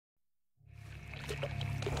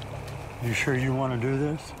You sure you want to do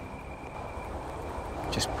this?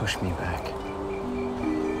 Just push me back.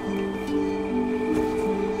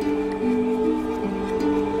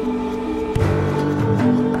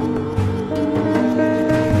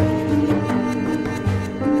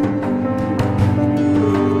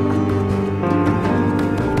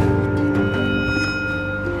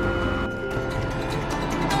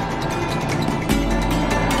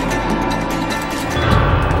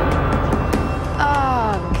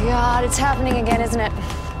 God, it's happening again, isn't it?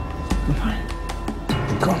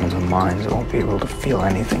 I'm going to the mines. I won't be able to feel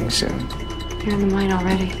anything soon. You're in the mine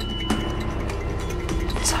already.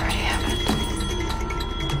 It's already happened.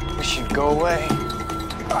 We should go away.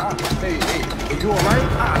 Hey, are you all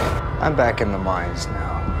right? I'm back in the mines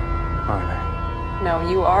now, aren't I? No,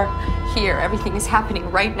 you are here. Everything is happening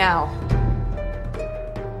right now.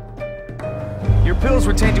 Your pills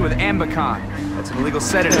were tainted with Ambicon. That's an illegal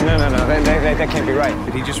sedative. No, that can't be right.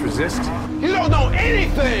 Did he just resist? You don't know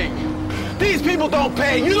anything! These people don't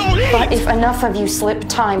pay, you don't eat! But if enough of you slip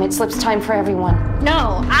time, it slips time for everyone.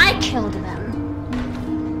 No, I killed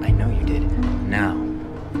them. I know you did. Now.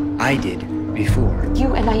 I did before.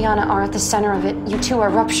 You and Ayana are at the center of it. You two are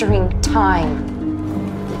rupturing time.